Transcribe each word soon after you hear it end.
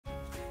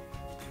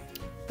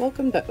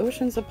Welcome to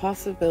Oceans of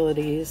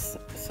Possibilities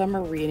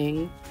Summer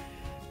Reading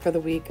for the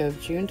week of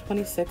June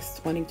 26,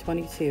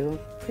 2022,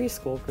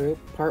 Preschool Group,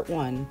 Part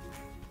 1.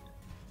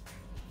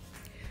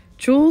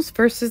 Jules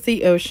versus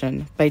the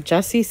Ocean by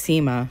Jessie,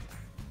 Sima.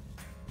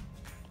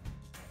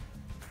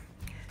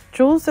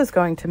 Jules is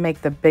going to make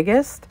the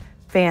biggest,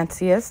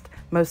 fanciest,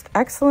 most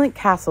excellent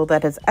castle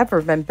that has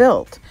ever been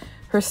built.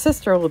 Her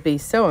sister will be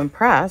so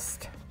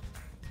impressed.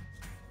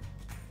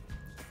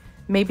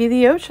 Maybe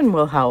the ocean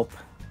will help.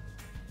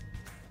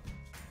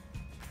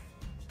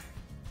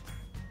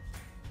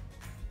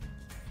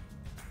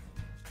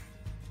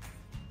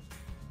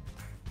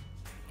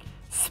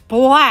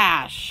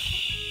 Splash!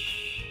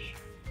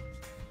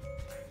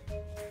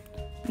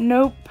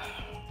 Nope.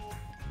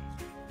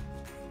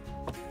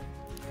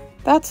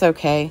 That's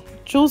okay.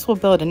 Jules will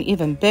build an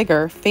even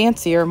bigger,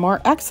 fancier,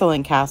 more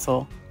excellent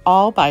castle,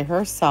 all by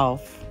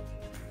herself.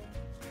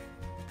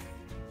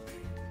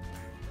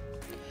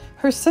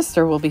 Her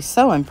sister will be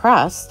so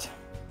impressed.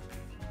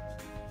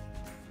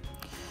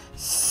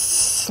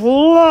 Slosh!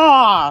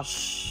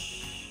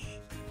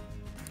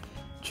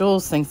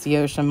 Jules thinks the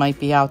ocean might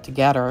be out to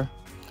get her.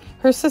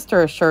 Her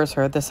sister assures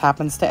her this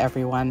happens to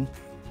everyone.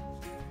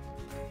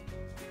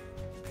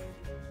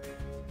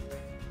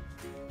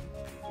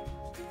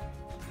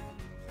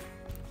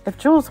 If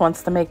Jules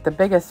wants to make the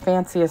biggest,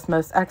 fanciest,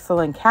 most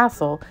excellent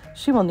castle,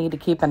 she will need to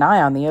keep an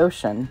eye on the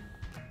ocean.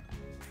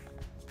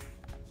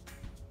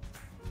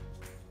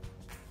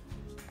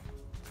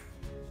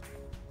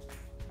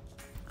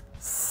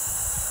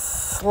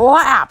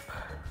 Slap!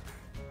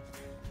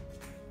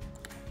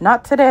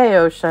 Not today,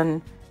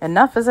 ocean.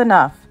 Enough is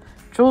enough.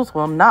 Jules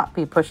will not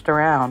be pushed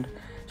around.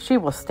 She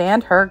will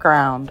stand her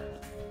ground.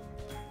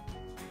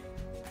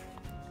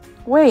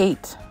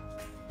 Wait.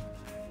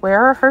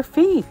 Where are her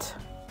feet?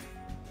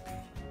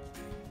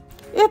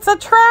 It's a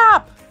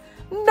trap!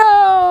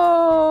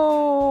 No!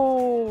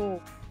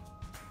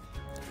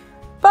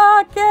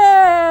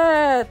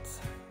 Bucket!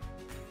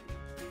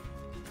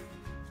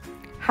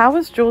 How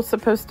is Jules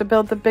supposed to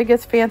build the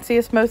biggest,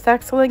 fanciest, most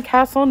excellent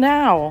castle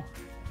now?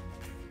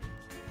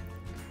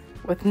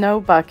 With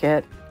no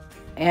bucket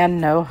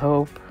and no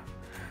hope.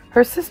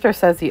 Her sister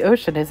says the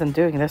ocean isn't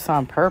doing this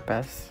on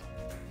purpose.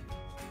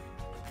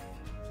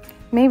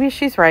 Maybe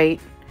she's right.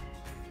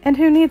 And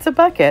who needs a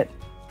bucket?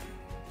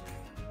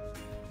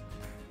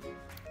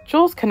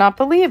 Jules cannot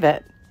believe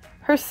it.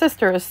 Her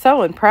sister is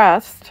so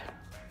impressed.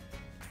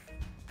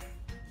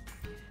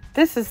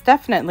 This is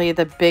definitely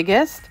the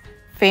biggest,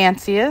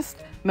 fanciest,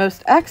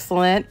 most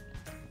excellent.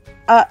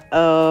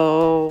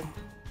 Uh-oh.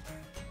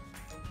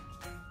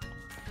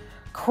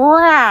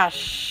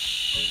 Crash!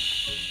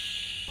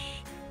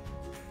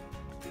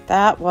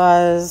 That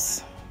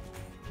was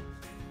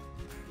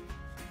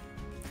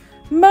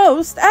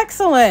most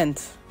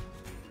excellent.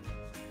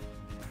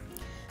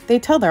 They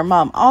tell their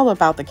mom all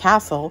about the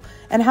castle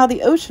and how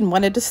the ocean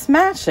wanted to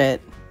smash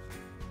it.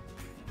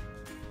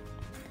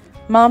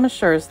 Mom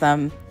assures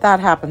them that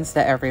happens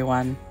to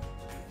everyone.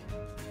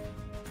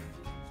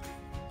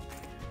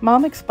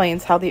 Mom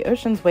explains how the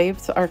ocean's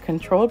waves are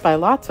controlled by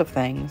lots of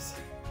things.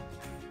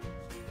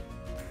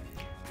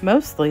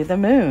 Mostly the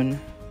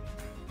moon.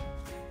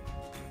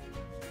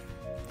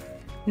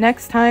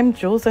 Next time,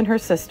 Jules and her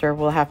sister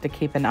will have to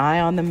keep an eye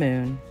on the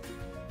moon.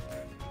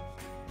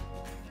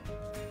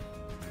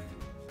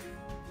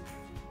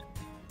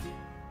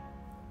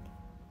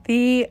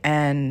 The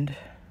end.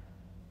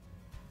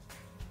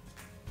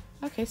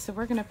 Okay, so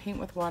we're going to paint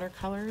with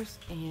watercolors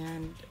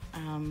and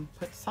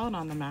put salt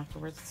on them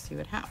afterwards to see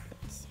what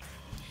happens.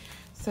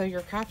 So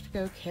your Craft to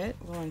Go kit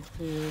will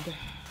include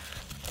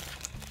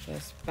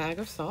this bag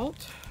of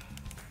salt.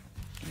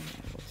 And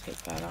we'll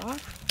take that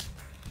off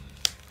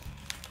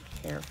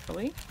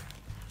carefully.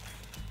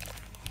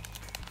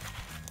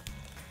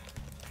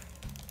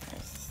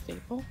 There's the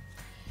staple.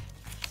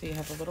 So you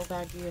have a little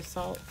baggie of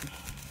salt,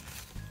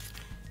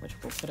 which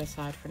we'll put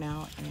aside for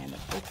now, and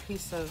a big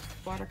piece of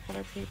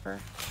watercolor paper.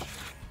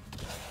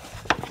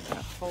 I'm going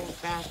to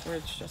fold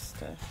backwards just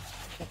to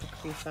get the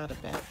crease out a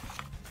bit.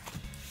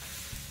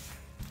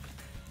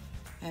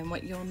 And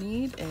what you'll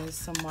need is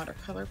some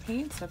watercolor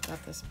paints. I've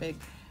got this big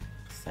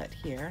set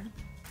here.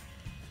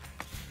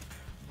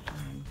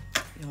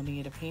 You'll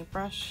need a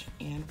paintbrush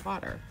and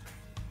water.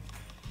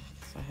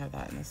 So I have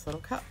that in this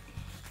little cup.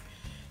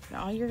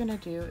 Now all you're going to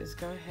do is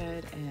go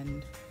ahead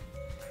and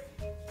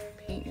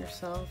paint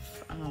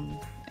yourself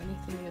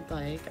anything you'd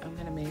like. I'm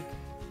going to make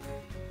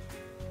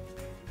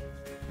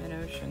an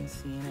ocean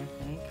scene, I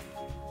think.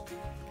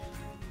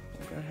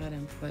 We'll go ahead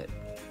and put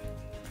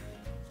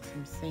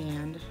some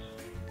sand.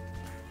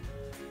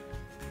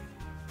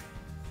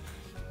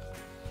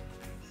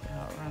 See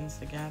how it runs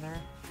together.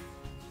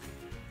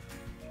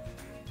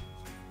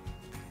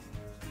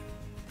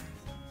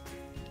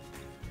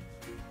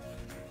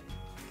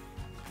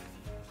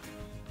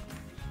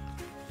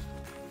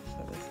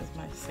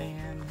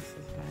 Sand. This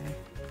is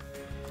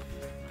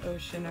my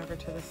ocean over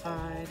to the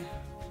side.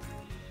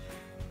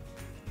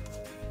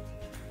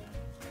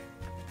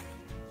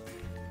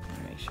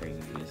 Make sure you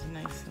use a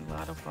nice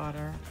lot of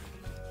water.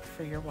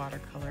 for your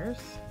watercolors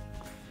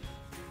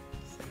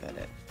so that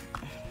it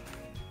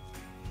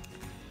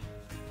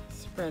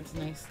spreads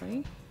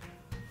nicely.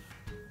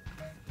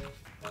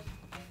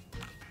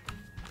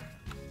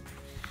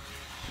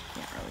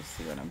 Can't really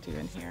see what I'm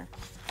doing here,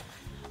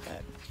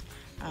 but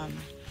I'm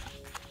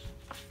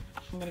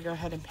going to go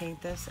ahead and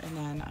paint this, and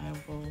then I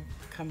will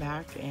come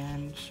back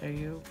and show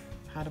you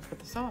how to put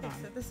the salt on.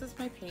 So this is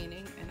my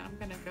painting, and I'm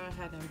going to go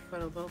ahead and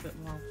put a little bit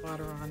more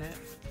water on it,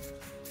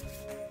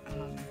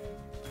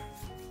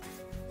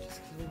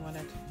 just because we want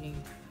it to be,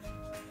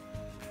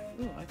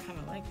 ooh, I kind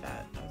of like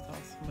that. I was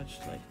all so much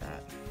like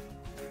that.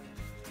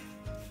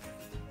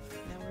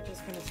 Now we're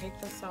just going to take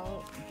the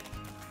salt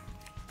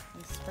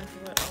and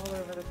sprinkle it all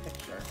over the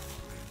picture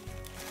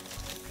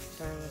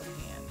with our little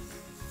hands.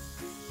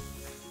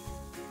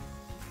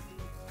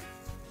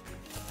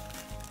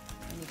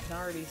 You can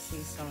already see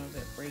some of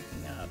it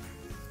breaking up.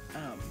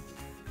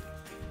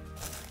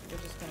 We're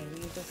just going to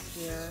leave this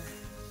here.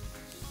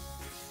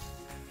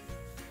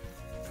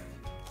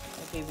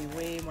 I gave you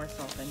way more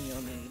salt than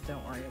you'll need.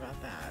 Don't worry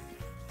about that.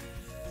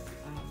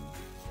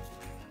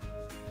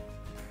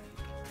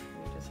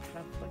 We just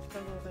kind of flick a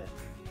little bit.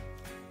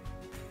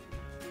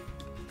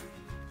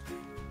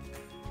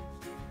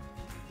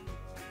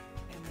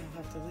 And we'll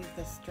have to leave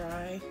this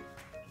dry.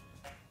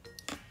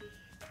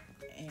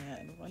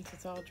 And once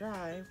it's all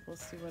dry, we'll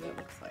see what it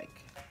looks like.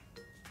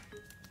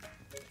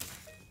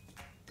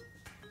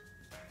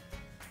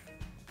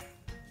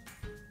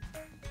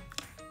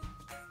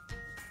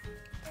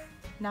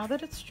 Now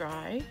that it's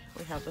dry,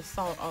 we have the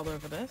salt all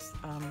over this.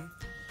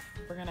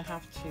 We're gonna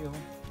have to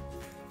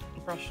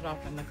brush it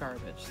off in the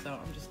garbage. So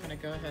I'm just gonna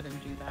go ahead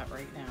and do that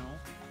right now.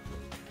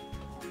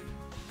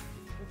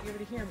 You'll be able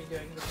to hear me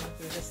doing this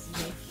through this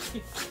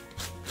snake.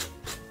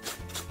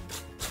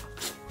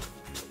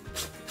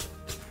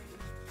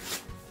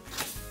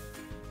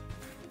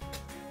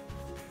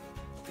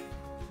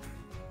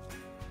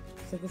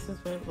 So this is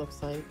what it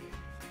looks like.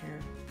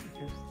 Here's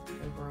the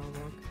overall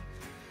look.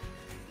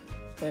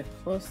 But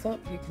close up,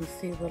 you can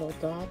see little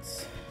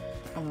dots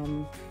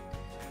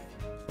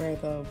where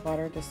the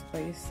water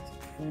displaced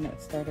when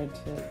it started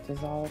to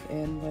dissolve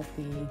in with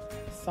the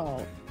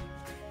salt.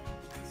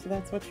 So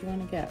that's what you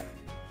want to get.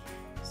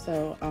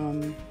 So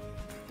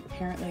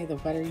apparently the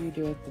wetter you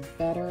do it, the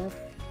better.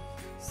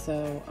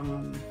 So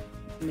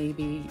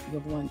maybe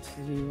you'll want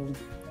to do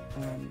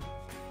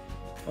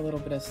a little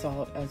bit of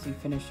salt as you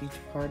finish each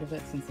part of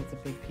it, since it's a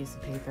big piece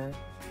of paper.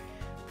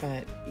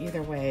 But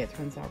either way, it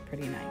turns out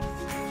pretty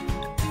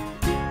nice.